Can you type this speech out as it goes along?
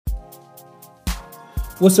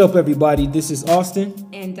What's up, everybody? This is Austin.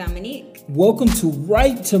 And Dominique. Welcome to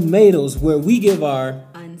Ripe Tomatoes, where we give our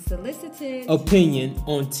unsolicited opinion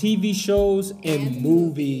on TV shows and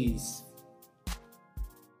movies.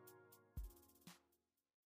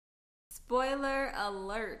 Spoiler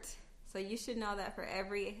alert. So you should know that for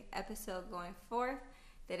every episode going forth,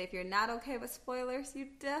 that if you're not okay with spoilers, you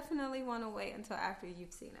definitely want to wait until after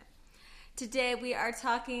you've seen it. Today we are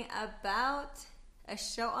talking about a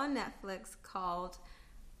show on Netflix called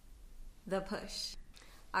The Push.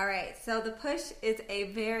 All right, so The Push is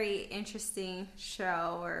a very interesting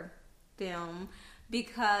show or film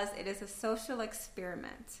because it is a social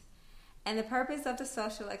experiment. And the purpose of the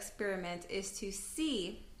social experiment is to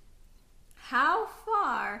see how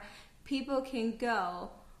far people can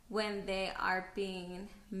go when they are being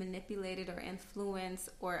manipulated or influenced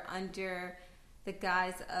or under the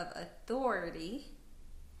guise of authority.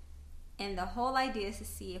 And the whole idea is to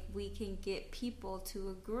see if we can get people to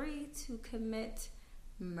agree to commit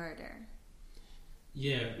murder.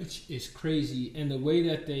 Yeah, which is crazy. And the way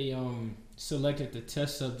that they selected the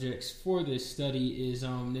test subjects for this study is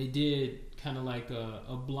they did kind of like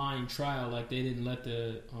a blind trial. Like they didn't let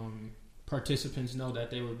the participants know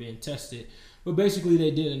that they were being tested. But basically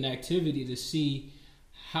they did an activity to see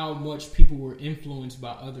how much people were influenced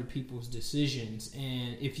by other people's decisions.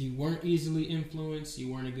 And if you weren't easily influenced,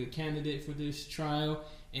 you weren't a good candidate for this trial.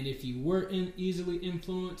 And if you weren't easily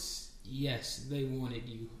influenced, yes, they wanted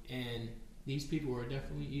you. And these people were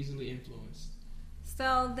definitely easily influenced.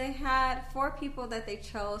 So they had 4 people that they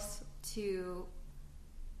chose to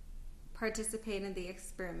participate in the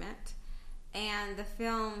experiment. And the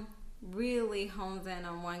film really hones in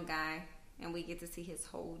on one guy, and we get to see his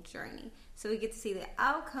whole journey. So we get to see the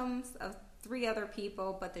outcomes of 3 other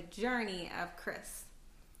people, but the journey of Chris.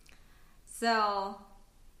 So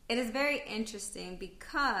it is very interesting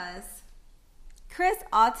because Chris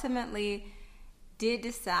ultimately did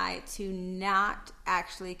decide to not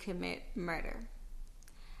actually commit murder.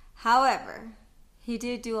 However, he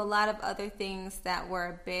did do a lot of other things that were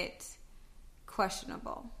a bit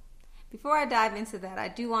questionable. Before I dive into that, I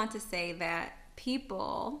do want to say that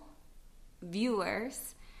people,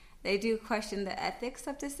 viewers, they do question the ethics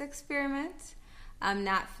of this experiment. I'm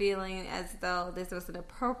not feeling as though this was an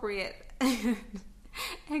appropriate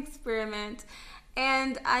experiment.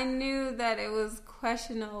 And I knew that it was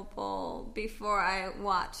questionable before I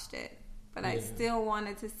watched it. But I still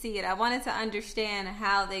wanted to see it. I wanted to understand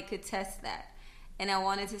how they could test that. And I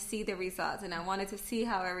wanted to see the results. And I wanted to see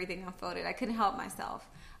how everything unfolded. I couldn't help myself.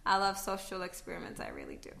 I love social experiments. I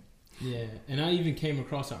really do. Yeah, and I even came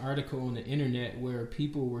across an article on the internet where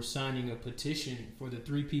people were signing a petition for the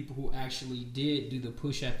 3 people who actually did do the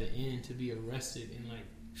push at the end to be arrested and like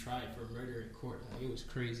tried for murder in court. Like, it was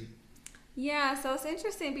crazy. Yeah, so it's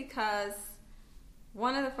interesting because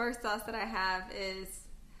one of the first thoughts that I have is,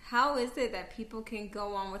 how is it that people can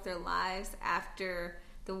go on with their lives after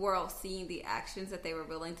the world seeing the actions that they were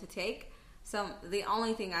willing to take? So the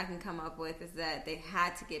only thing I can come up with is that they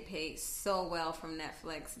had to get paid so well from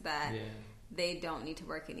Netflix that they don't need to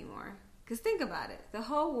work anymore. Because think about it. The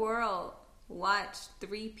whole world watched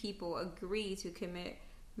 3 people agree to commit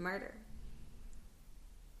murder.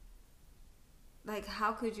 Like,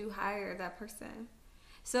 how could you hire that person?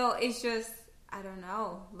 So it's just, I don't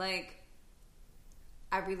know. Like,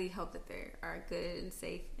 I really hope that they are good and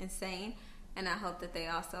safe and sane. And I hope that they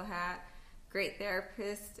also had great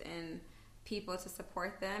therapists and people to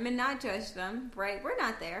support them and not judge them, right? We're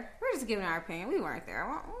not there. We're just giving our opinion. We weren't there.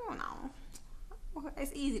 Oh, no.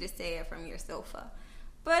 It's easy to say it from your sofa.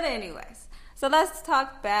 But anyways, so let's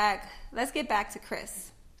get back to Chris.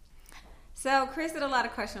 So Chris did a lot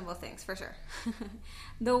of questionable things, for sure.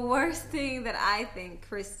 The worst thing that I think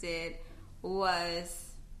Chris did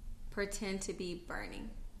was pretend to be Bernie.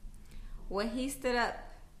 When he stood up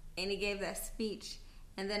and he gave that speech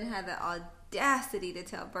and then had the audacity to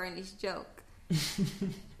tell Bernie's joke,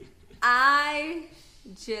 I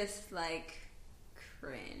just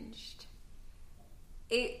cringed.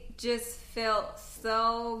 It just felt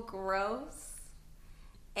so gross,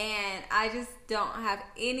 and I just don't have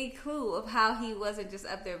any clue of how he wasn't just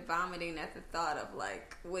up there vomiting at the thought of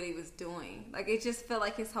what he was doing. It just felt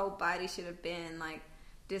like his whole body should have been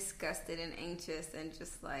disgusted and anxious and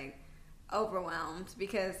just overwhelmed,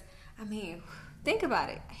 because think about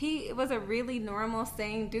it. He was a really normal,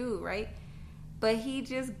 sane dude, right? But he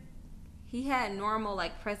had normal,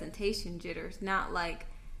 presentation jitters, not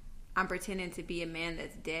I'm pretending to be a man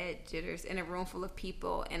that's dead jitters in a room full of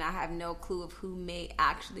people and I have no clue of who may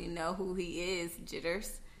actually know who he is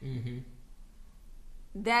jitters. Mm-hmm.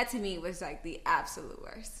 that to me was like the absolute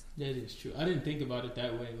worst. That is true. I didn't think about it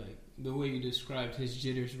that way. Like the way you described his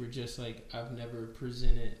jitters were just like, I've never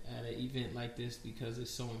presented at an event like this because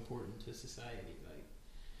it's so important to society. Like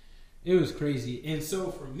it was crazy. And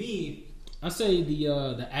so for me, I say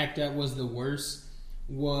the act that was the worst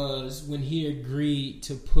was when he agreed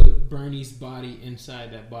to put Bernie's body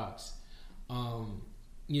inside that box.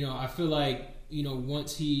 I feel like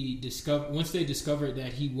once they discovered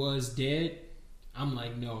that he was dead, I'm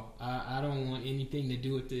like, no, I don't want anything to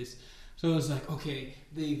do with this. So it was like, okay,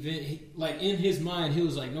 the event, like in his mind, he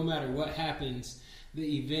was like, no matter what happens,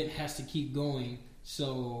 the event has to keep going.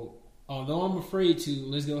 So although I'm afraid to,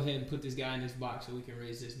 let's go ahead and put this guy in this box so we can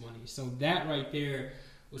raise this money. So that right there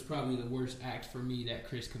was probably the worst act for me that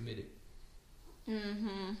Chris committed.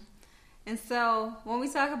 Mm-hmm. And so when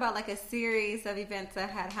we talk about like a series of events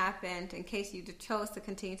that had happened, in case you chose to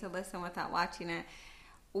continue to listen without watching it,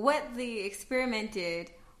 what the experiment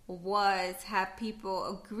did was have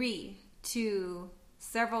people agree to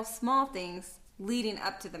several small things leading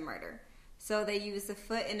up to the murder. So they used the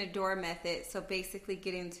foot in the door method, so basically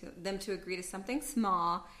getting them to agree to something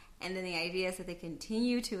small, and then the idea is that they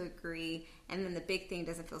continue to agree, and then the big thing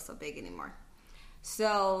doesn't feel so big anymore.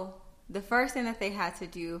 So the first thing that they had to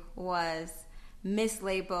do was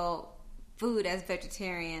mislabel food as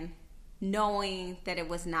vegetarian, knowing that it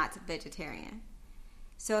was not vegetarian.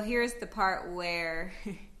 So here's the part where,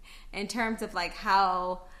 in terms of like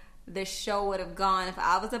how the show would have gone if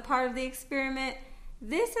I was a part of the experiment,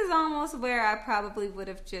 this is almost where I probably would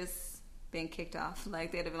have just been kicked off.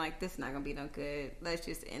 Like, they'd have been like, this is not going to be no good. Let's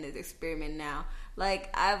just end this experiment now. Like,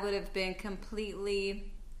 I would have been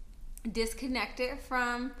completely disconnected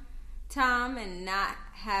from Tom and not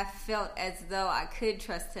have felt as though I could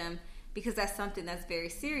trust him, because that's something that's very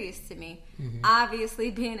serious to me. Mm-hmm. Obviously,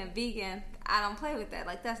 being a vegan, I don't play with that.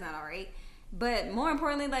 Like, that's not all right. But more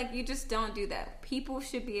importantly, like, you just don't do that. People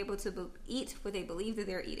should be able to eat what they believe that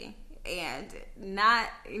they're eating. And not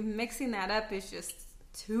mixing that up is just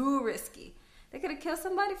too risky. They could have killed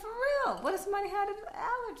somebody for real. What if somebody had an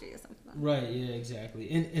allergy or something? Right, yeah, exactly.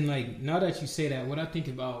 And like, now that you say that, what I think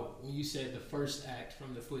about when you said the first act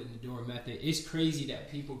from the foot in the door method, it's crazy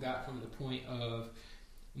that people got from the point of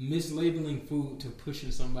mislabeling food to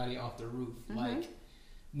pushing somebody off the roof. Mm-hmm. Like,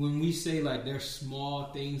 when we say like there's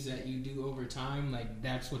small things that you do over time, like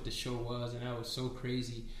that's what the show was, and that was so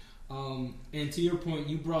crazy. And to your point,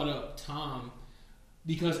 you brought up Tom,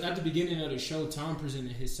 because at the beginning of the show, Tom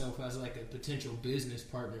presented himself as like a potential business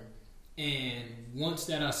partner. And once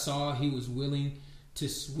that I saw he was willing to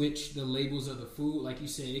switch the labels of the food, like you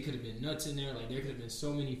said, it could have been nuts in there, like there could have been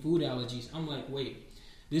so many food allergies. I'm like, wait,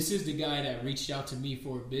 this is the guy that reached out to me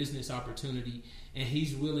for a business opportunity, and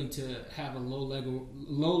he's willing to have a low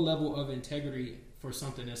level of integrity for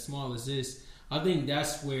something as small as this. I think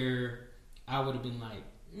that's where I would have been like,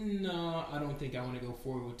 no, I don't think I want to go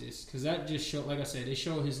forward with this, because that just showed, like I said, it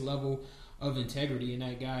showed his level of integrity in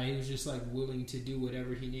that guy. He was just like willing to do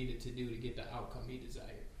whatever he needed to do to get the outcome he desired.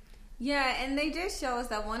 Yeah, and they did show us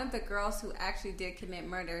that one of the girls who actually did commit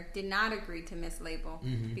murder did not agree to mislabel,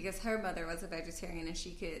 mm-hmm. because her mother was a vegetarian and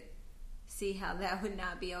she could see how that would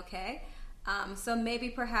not be okay. So maybe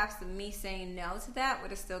perhaps me saying no to that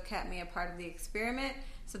would have still kept me a part of the experiment.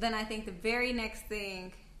 So then I think the very next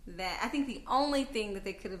thing I think the only thing that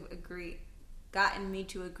they could have gotten me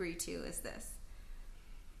to agree to is this.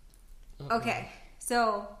 Uh-oh. Okay,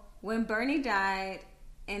 so when Bernie died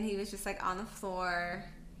and he was just like on the floor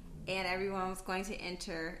and everyone was going to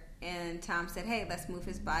enter and Tom said, hey, let's move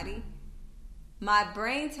his body, my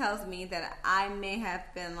brain tells me that I may have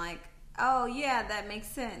been like, oh yeah, that makes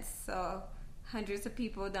sense. So hundreds of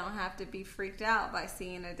people don't have to be freaked out by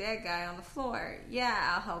seeing a dead guy on the floor.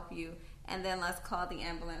 Yeah, I'll help you. And then let's call the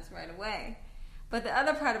ambulance right away. But the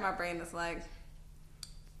other part of my brain is like,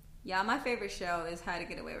 yeah, my favorite show is How to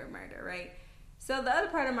Get Away with Murder, right? So the other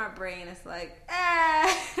part of my brain is like,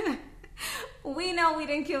 we know we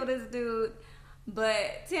didn't kill this dude,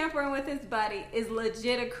 but tampering with his body is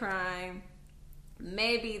legit a crime.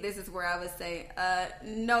 Maybe this is where I would say,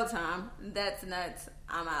 no, Tom, that's nuts.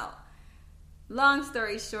 I'm out. Long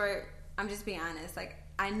story short, I'm just being honest. Like,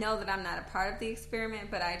 I know that I'm not a part of the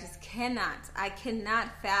experiment, but I just cannot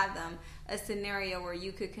fathom a scenario where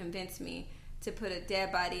you could convince me to put a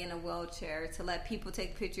dead body in a wheelchair, to let people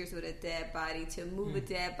take pictures with a dead body, to move a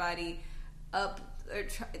dead body up, or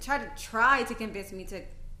try to convince me to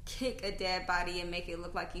kick a dead body and make it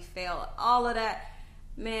look like he failed. All of that,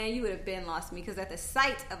 man, you would have been lost me, because at the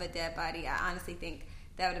sight of a dead body, I honestly think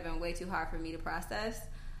that would have been way too hard for me to process.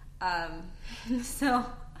 So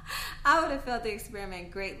I would have felt the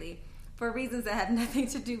experiment greatly. for reasons that have nothing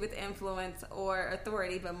to do with influence or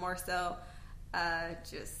authority, but more so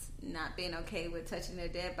just not being okay with touching their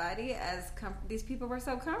dead body, as these people were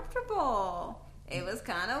so comfortable. It was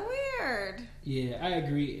kind of weird. Yeah, I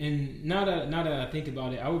agree. And now that I think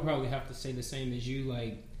about it, I would probably have to say the same as you.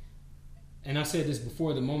 Like, and I said this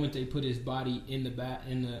before: the moment they put his body in the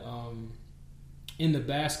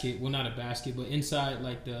basket, well, not a basket, but inside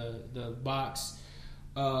like the box,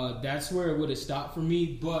 that's where it would have stopped for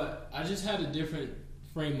me. But I just had a different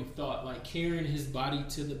frame of thought. Like carrying his body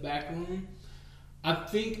to the back room, I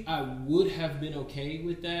think I would have been okay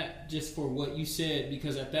with that, just for what you said,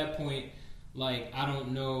 because at that point, like, I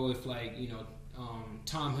don't know if, like, you know,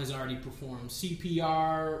 Tom has already performed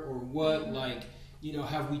CPR or what. Mm-hmm. Like, you know,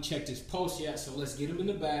 have we checked his pulse yet? So let's get him in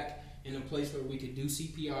the back in a place where we could do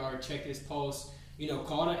CPR, check his pulse, you know,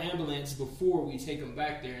 call the ambulance before we take him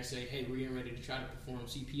back there and say, hey, we're getting ready to try to perform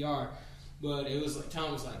CPR. But it was like,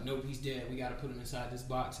 Tom was like, nope, he's dead. We got to put him inside this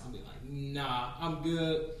box. I'll be like, nah, I'm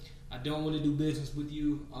good. I don't want to do business with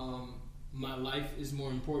you. My life is more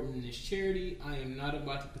important than this charity. I am not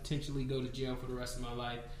about to potentially go to jail for the rest of my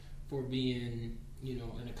life for being, you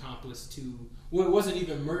know, an accomplice to, well, it wasn't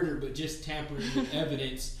even murder, but just tampering with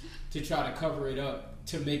evidence to try to cover it up,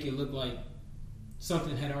 to make it look like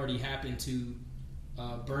something had already happened to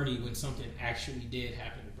Bernie when something actually did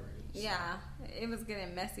happen to Bernie. So. Yeah, it was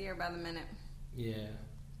getting messier by the minute. Yeah.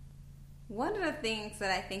 One of the things that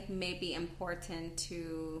I think may be important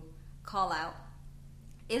to call out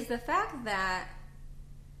is the fact that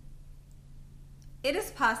it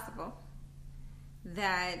is possible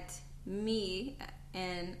that me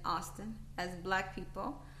and Austin, as Black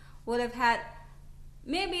people, would have had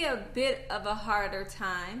maybe a bit of a harder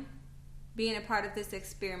time being a part of this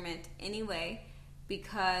experiment anyway,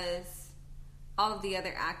 because all of the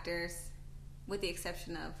other actors, with the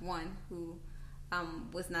exception of one who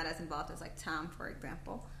was not as involved as, like, Tom, for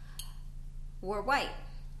example, were white.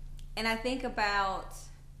 And I think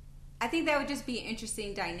that would just be an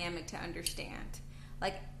interesting dynamic to understand.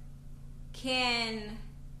 Like,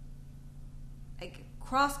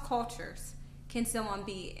 cross cultures, can someone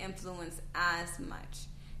be influenced as much?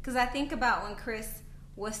 Because I think about when Chris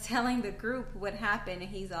was telling the group what happened, and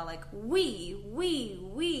he's all like, we.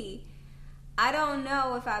 I don't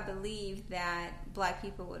know if I believe that Black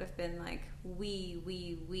people would have been like, we.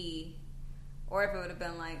 Or if it would have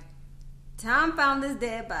been like, Tom found this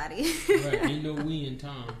dead body. Right, ain't no we in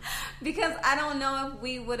Tom. Because I don't know if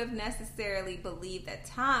we would have necessarily believed that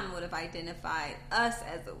Tom would have identified us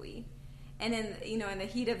as a we. And in, you know, in the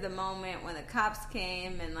heat of the moment when the cops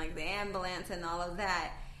came and, like, the ambulance and all of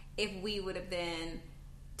that, if we would have been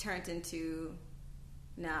turned into,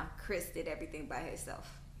 nah, Chris did everything by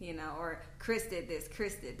himself, you know, or Chris did this,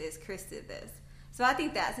 Chris did this, Chris did this. So I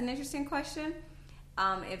think that's an interesting question.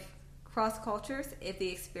 If cross cultures, if the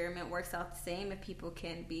experiment works out the same, if people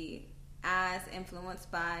can be as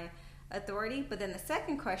influenced by authority. But then the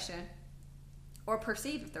second question, or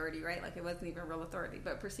perceived authority, right? Like, it wasn't even real authority,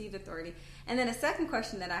 but perceived authority. And then a second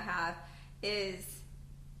question that I have is,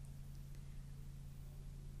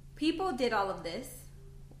 people did all of this.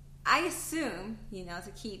 I assume, you know,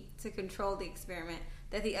 to control the experiment,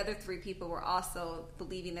 that the other three people were also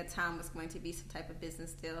believing that Tom was going to be some type of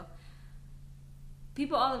business deal.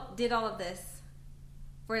 People did all of this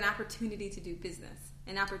for an opportunity to do business,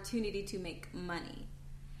 an opportunity to make money.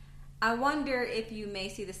 I wonder if you may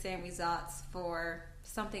see the same results for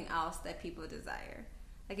something else that people desire.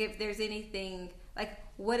 Like, if there's anything, like,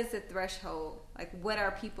 what is the threshold? Like, what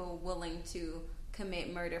are people willing to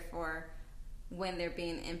commit murder for when they're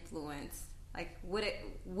being influenced? Like,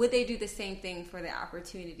 would they do the same thing for the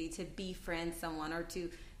opportunity to befriend someone, or to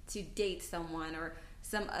date someone, or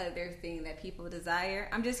some other thing that people desire?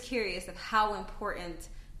 I'm just curious of how important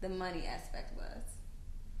the money aspect was.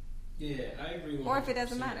 Yeah, I agree. 100%. Or if it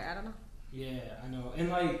doesn't matter, I don't know. Yeah, I know. And,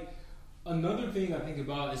 like, another thing I think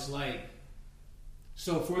about is, like,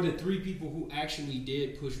 so for the three people who actually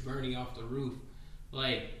did push Bernie off the roof,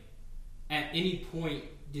 like, at any point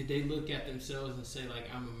did they look at themselves and say,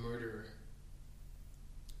 like, I'm a murderer?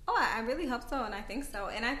 Oh, I really hope so, and I think so.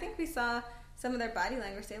 And I think we saw some of their body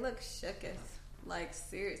language. They look shook as, like,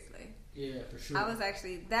 seriously. Yeah, for sure.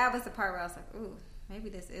 That was the part where I was like, ooh, maybe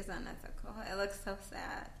this is unethical. It looks so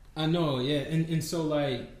sad. I know, yeah. And so,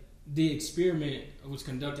 like, the experiment was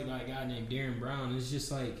conducted by a guy named Darren Brown. It's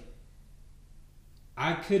just like,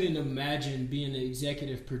 I couldn't imagine being the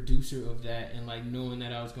executive producer of that and, like, knowing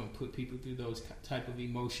that I was going to put people through those type of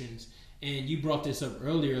emotions. And you brought this up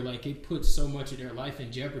earlier, like, it puts so much of their life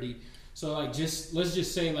in jeopardy. So, like, let's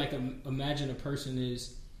just say, like, imagine a person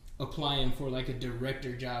is applying for, like, a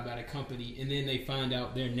director job at a company, and then they find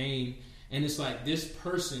out their name And it's like this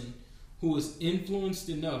person who was influenced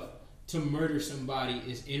enough to murder somebody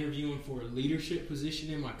is interviewing for a leadership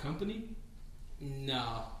position in my company?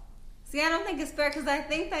 No. See, I don't think it's fair because I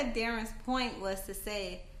think that Darren's point was to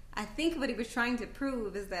say, I think what he was trying to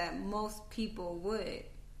prove is that most people would.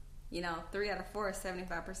 3 out of 4 is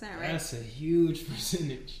 75%, right? That's a huge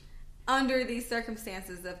percentage. Under these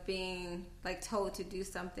circumstances of being told to do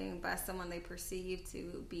something by someone they perceive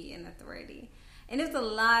to be in authority. And there's a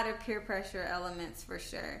lot of peer pressure elements for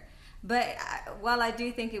sure. But while I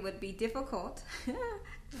do think it would be difficult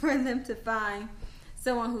for them to find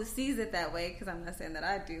someone who sees it that way, because I'm not saying that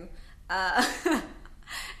I do,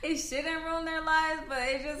 it shouldn't ruin their lives, but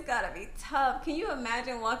it just gotta be tough. Can you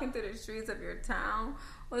imagine walking through the streets of your town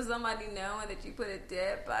with somebody knowing that you put a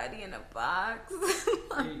dead body in a box?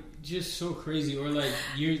 Just so crazy. Or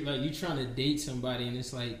you're trying to date somebody and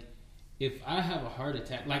it's like, if I have a heart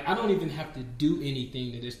attack, I don't even have to do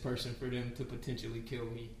anything to this person for them to potentially kill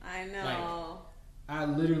me. I know. I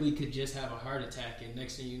literally could just have a heart attack, and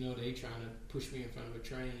next thing you know, they trying to push me in front of a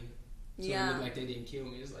train. So it looked like they didn't kill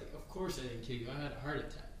me. It's like, of course I didn't kill you. I had a heart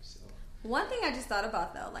attack. So one thing I just thought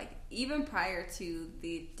about though, even prior to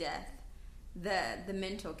the death, the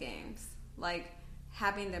mental games,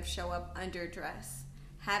 having them show up underdressed,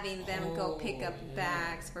 having them go pick up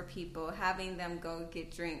bags for people, having them go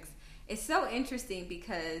get drinks. It's so interesting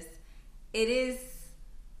because it is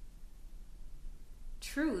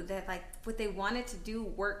true that what they wanted to do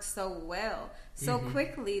worked so well, so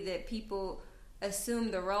quickly that people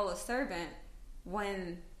assumed the role of servant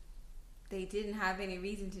when they didn't have any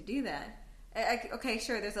reason to do that. Okay,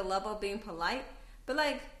 sure, there's a level of being polite, but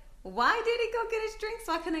why did he go get his drinks?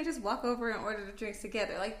 Why couldn't they just walk over and order the drinks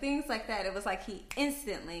together? Things like that. It was he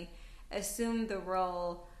instantly assumed the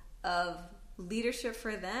role of leadership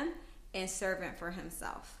for them and servant for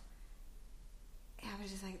himself. I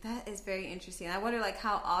was just that is very interesting. I wonder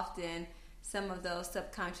how often some of those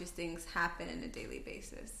subconscious things happen on a daily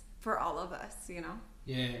basis for all of us,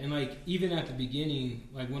 Yeah, and even at the beginning,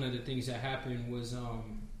 one of the things that happened was,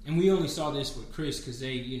 and we only saw this with Chris because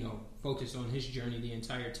they, focused on his journey the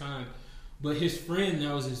entire time. But his friend,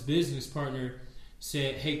 that was his business partner,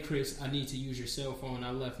 said, "Hey Chris, I need to use your cell phone.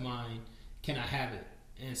 I left mine. Can I have it?"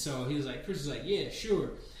 And so he was like, Chris was like, "Yeah, sure."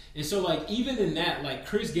 And so, even in that,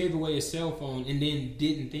 Chris gave away his cell phone and then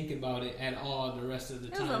didn't think about it at all the rest of the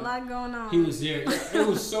time. There's a lot going on. He was there. There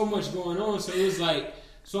was so much going on. So it was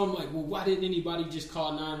so I'm well, why didn't anybody just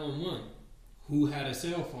call 911? Who had a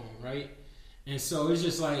cell phone, right? And so it's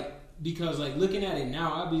just because looking at it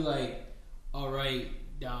now, I'd be all right,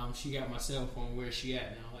 she got my cell phone. Where's she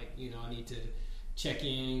at now? I need to check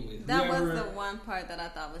in with that whoever. Was the one part that I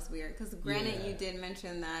thought was weird. Because granted, you did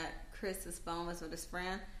mention that Chris's phone was with his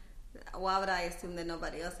friend. Why would I assume that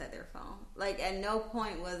nobody else had their phone? At no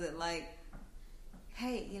point was it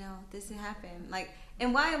hey, this happened.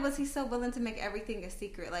 And why was he so willing to make everything a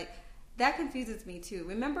secret? That confuses me too.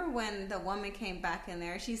 Remember when the woman came back in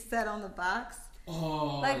there? She sat on the box.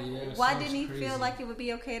 Oh, yeah. Why didn't he feel like it would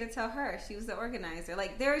be okay to tell her? She was the organizer.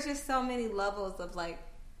 There was just so many levels of I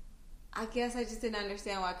guess I just didn't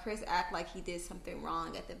understand why Chris acted like he did something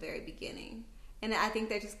wrong at the very beginning. And I think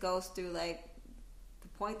that just goes through the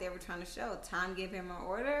point they were trying to show. Tom gave him an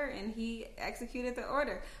order and he executed the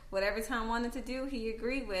order. Whatever Tom wanted to do, he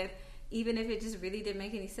agreed with, even if it just really didn't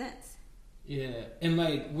make any sense. Yeah, and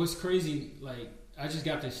what's crazy, I just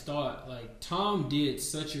got this thought, Tom did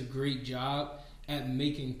such a great job at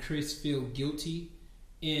making Chris feel guilty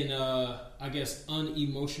in I guess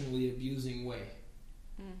unemotionally abusing way.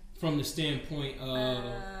 From the standpoint of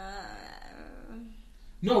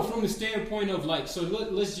no, from the standpoint of so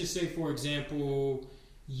let's just say, for example,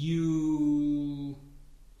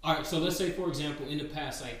 alright, so let's say, for example, in the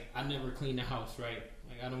past, I never cleaned the house, right?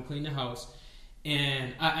 I don't clean the house.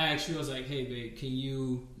 And I asked you, I was like, "Hey babe, can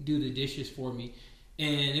you do the dishes for me?"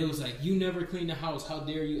 And it was you never clean the house. How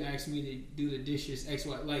dare you ask me to do the dishes? X,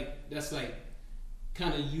 Y. That's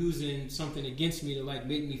kind of using something against me to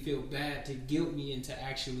make me feel bad, to guilt me into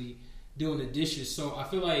actually doing the dishes. So I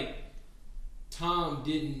feel Tom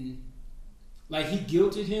didn't, he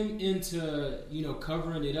guilted him into,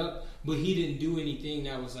 covering it up, but he didn't do anything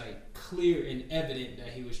that was clear and evident that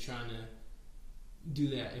he was trying to do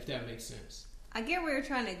that, if that makes sense. I get where you're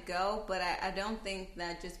trying to go, but I don't think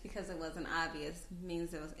that just because it wasn't obvious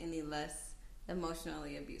means it was any less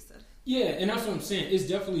emotionally abusive. Yeah, and that's what I'm saying. It's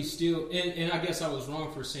definitely still, and I guess I was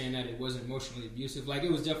wrong for saying that it wasn't emotionally abusive. It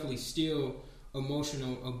was definitely still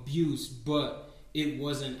emotional abuse, but it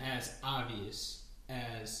wasn't as obvious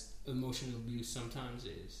as emotional abuse sometimes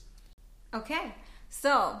is. Okay,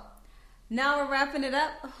 so now we're wrapping it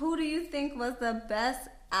up. Who do you think was the best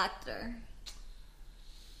actor.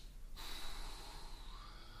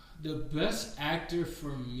 The best actor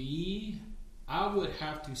for me, I would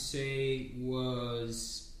have to say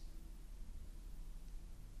was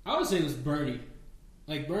Bernie.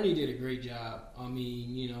 Like, Bernie did a great job. I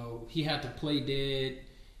mean, you know, he had to play dead.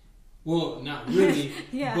 Well, not really,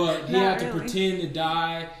 yeah, but he had to really. pretend to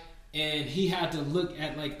die, and he had to look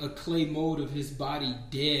at like a clay mold of his body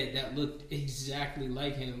dead that looked exactly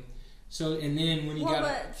like him. So, and then when he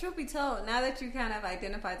but truth be told, now that you kind of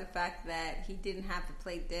identified the fact that he didn't have to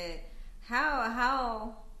play dead,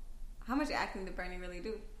 how much acting did Bernie really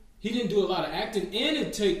do? He didn't do a lot of acting, and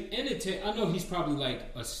it take. I know he's probably like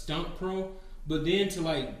a stunt pro, but then to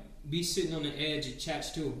like be sitting on the edge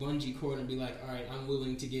attached to a bungee cord and be like, all right, I'm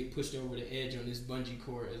willing to get pushed over the edge on this bungee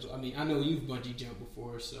cord. I mean, I know you've bungee jumped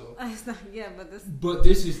before, so. But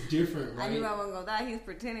this is different, right? I knew I wasn't gonna die. He was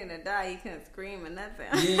pretending to die. He couldn't scream and nothing.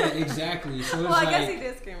 Yeah, exactly. So it's well, I guess he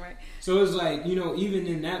did scream, right? So it's like, you know, even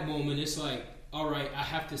in that moment, it's like, all right, I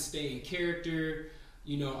have to stay in character.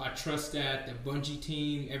 You know, I trust that the bungee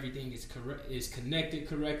team, everything is connected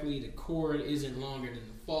correctly. The cord isn't longer than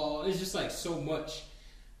the fall. It's just like so much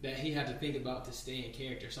that he had to think about to stay in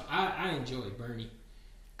character. So I enjoy Bernie.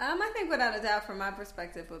 I think without a doubt, from my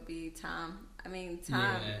perspective, would be Tom. I mean,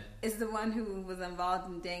 Tom is the one who was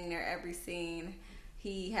involved in dang near every scene.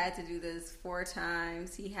 He had to do this 4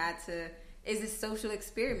 times. It's a social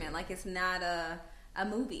experiment. Like, it's not a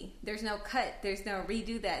movie. There's no cut. There's no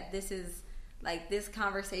redo that. This is, like, this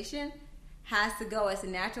conversation has to go as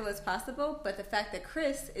natural as possible. But the fact that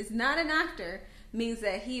Chris is not an actor means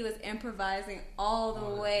that he was improvising all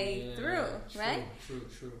the way through, right? True.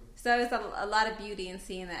 So there's a lot of beauty in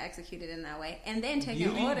seeing that executed in that way, and then taking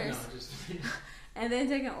orders, and then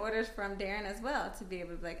taking orders from Darren as well to be able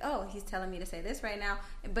to be like, oh, he's telling me to say this right now,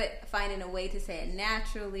 but finding a way to say it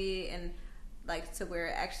naturally and like to where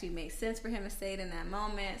it actually makes sense for him to say it in that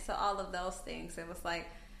moment. So all of those things, it was like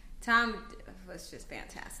Tom was just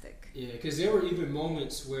fantastic. Yeah, because there were even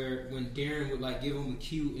moments where when Darren would like give him a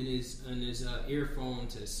cue in his earphone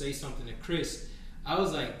to say something to Chris, I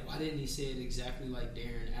was like, why didn't he say it exactly like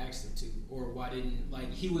Darren asked him to? Or why didn't,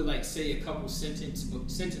 like, he would like say a couple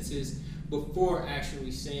sentences before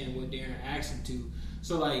actually saying what Darren asked him to.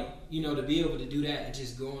 So, like, you know, to be able to do that and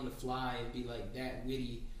just go on the fly and be like that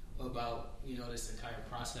witty about, you know, this entire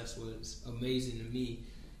process was amazing to me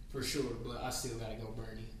for sure. But I still gotta go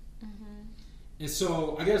Bernie. Mm-hmm. And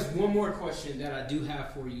so I guess one more question that I do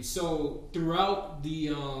have for you. So throughout the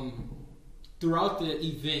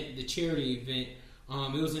event, the charity event,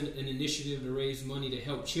 it was an initiative to raise money to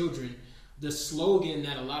help children. The slogan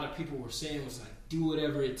that a lot of people were saying was like, do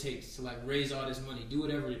whatever it takes to like raise all this money, do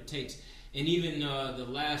whatever it takes. And even the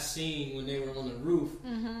last scene when they were on the roof,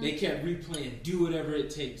 they kept replaying, do whatever it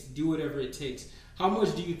takes, do whatever it takes. How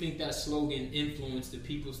much do you think that slogan influenced the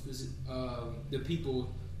people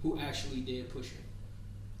who actually did push him?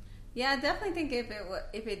 Yeah, I definitely think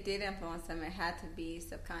if it did influence them, it had to be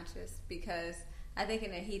subconscious, because I think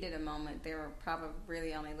in the heat of the moment, they were probably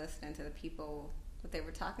really only listening to the people that they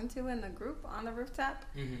were talking to in the group on the rooftop.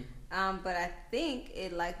 Mm-hmm. But I think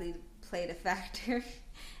it likely played a factor.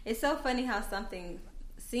 It's so funny how something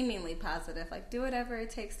seemingly positive, like do whatever it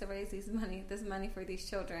takes to raise this money for these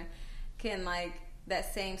children, can like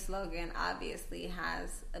that same slogan obviously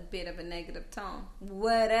has a bit of a negative tone.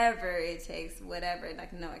 Whatever it takes, whatever,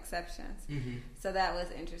 like no exceptions. Mm-hmm. So that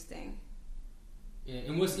was interesting. Yeah,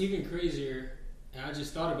 and what's even crazier, and I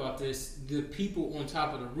just thought about this, the people on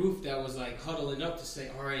top of the roof that was like huddling up to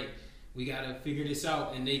say, all right, we got to figure this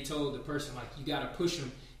out. And they told the person, like, you got to push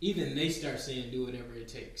them. Even they start saying, do whatever it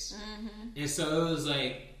takes. Mm-hmm. And so it was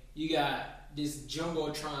like, you got this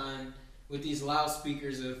jumbotron with these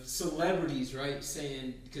loudspeakers of celebrities, right?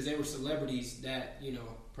 Saying, because they were celebrities that, you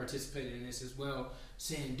know, participated in this as well,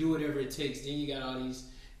 saying, do whatever it takes. Then you got all these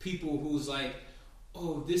people who's like,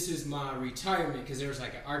 oh, this is my retirement, because there was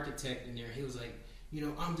like an architect in there. He was like, you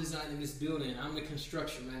know, I'm designing this building. I'm the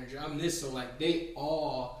construction manager. I'm this. So like they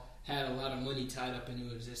all had a lot of money tied up into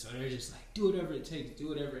this. So they're just like, do whatever it takes. Do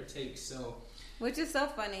whatever it takes. So, which is so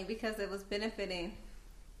funny because it was benefiting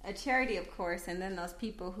a charity, of course, and then those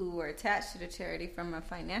people who were attached to the charity from a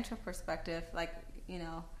financial perspective, like, you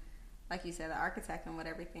know, like you said, the architect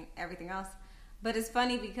and everything else. But it's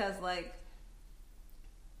funny because like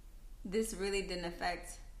this really didn't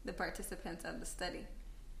affect the participants of the study.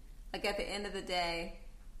 Like at the end of the day,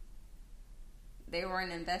 they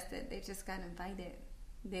weren't invested. They just got invited.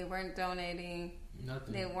 They weren't donating.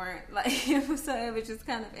 Nothing. They weren't like, so it was just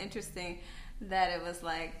kind of interesting that it was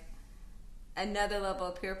like another level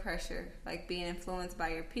of peer pressure, like being influenced by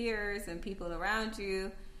your peers and people around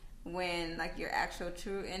you, when like your actual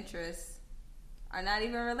true interests are not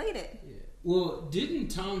even related. Yeah. Well, didn't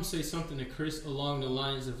Tom say something to Chris along the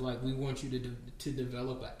lines of like, we want you to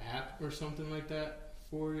develop an app or something like that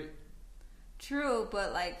for it? True,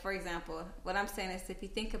 but like for example, what I'm saying is if you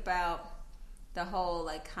think about the whole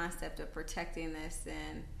like concept of protecting this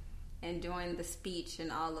and doing the speech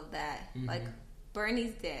and all of that, like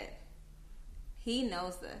Bernie's dead. He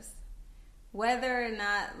knows this. Whether or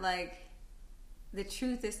not like the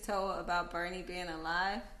truth is told about Bernie being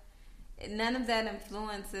alive, none of that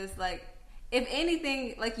influences like. If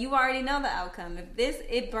anything, like you already know the outcome.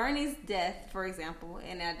 If Bernie's death, for example,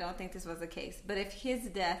 and I don't think this was the case, but if his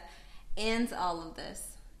death ends all of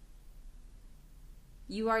this,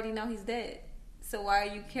 you already know he's dead. So why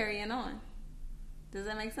are you carrying on? Does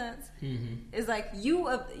that make sense? Mm-hmm. It's like you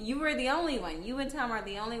were the only one. You and Tom are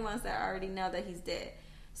the only ones that already know that he's dead.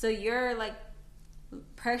 So your like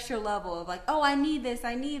pressure level of like, oh, I need this,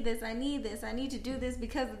 I need this, I need this, I need to do this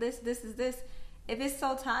because of this, this is this. If it's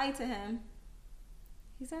so tied to him,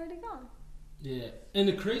 he's already gone. Yeah, and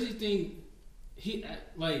the crazy thing, he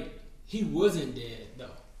wasn't dead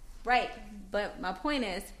though. Right, but my point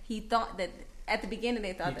is, he thought that at the beginning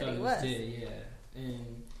they thought that he was dead. Yeah,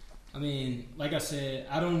 and I mean, like I said,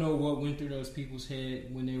 I don't know what went through those people's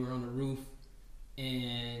head when they were on the roof.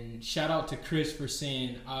 And shout out to Chris for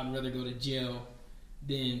saying I'd rather go to jail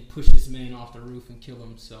than push this man off the roof and kill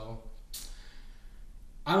him. So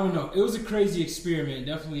I don't know. It was a crazy experiment.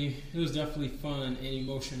 It was definitely fun and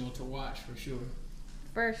emotional to watch for sure.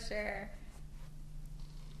 For sure.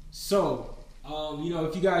 So,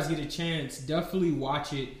 if you guys get a chance, definitely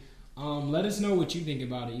watch it. Let us know what you think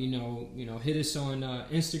about it. Hit us on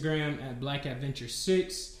Instagram at Black Adventure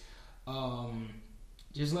 6.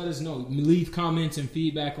 Just let us know. Leave comments and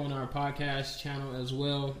feedback on our podcast channel as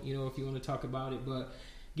well. If you want to talk about it, but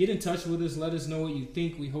get in touch with us. Let us know what you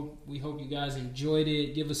think. We hope you guys enjoyed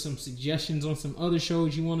it. Give us some suggestions on some other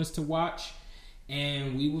shows you want us to watch,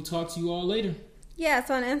 and we will talk to you all later. Yeah,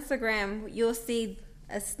 so on Instagram, you'll see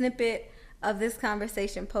a snippet of this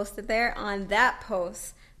conversation posted there. On that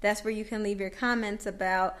post, that's where you can leave your comments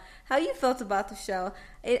about how you felt about the show.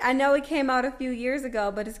 I know it came out a few years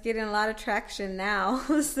ago, but it's getting a lot of traction now.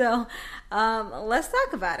 So let's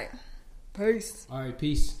talk about it. Peace. All right,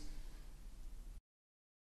 peace.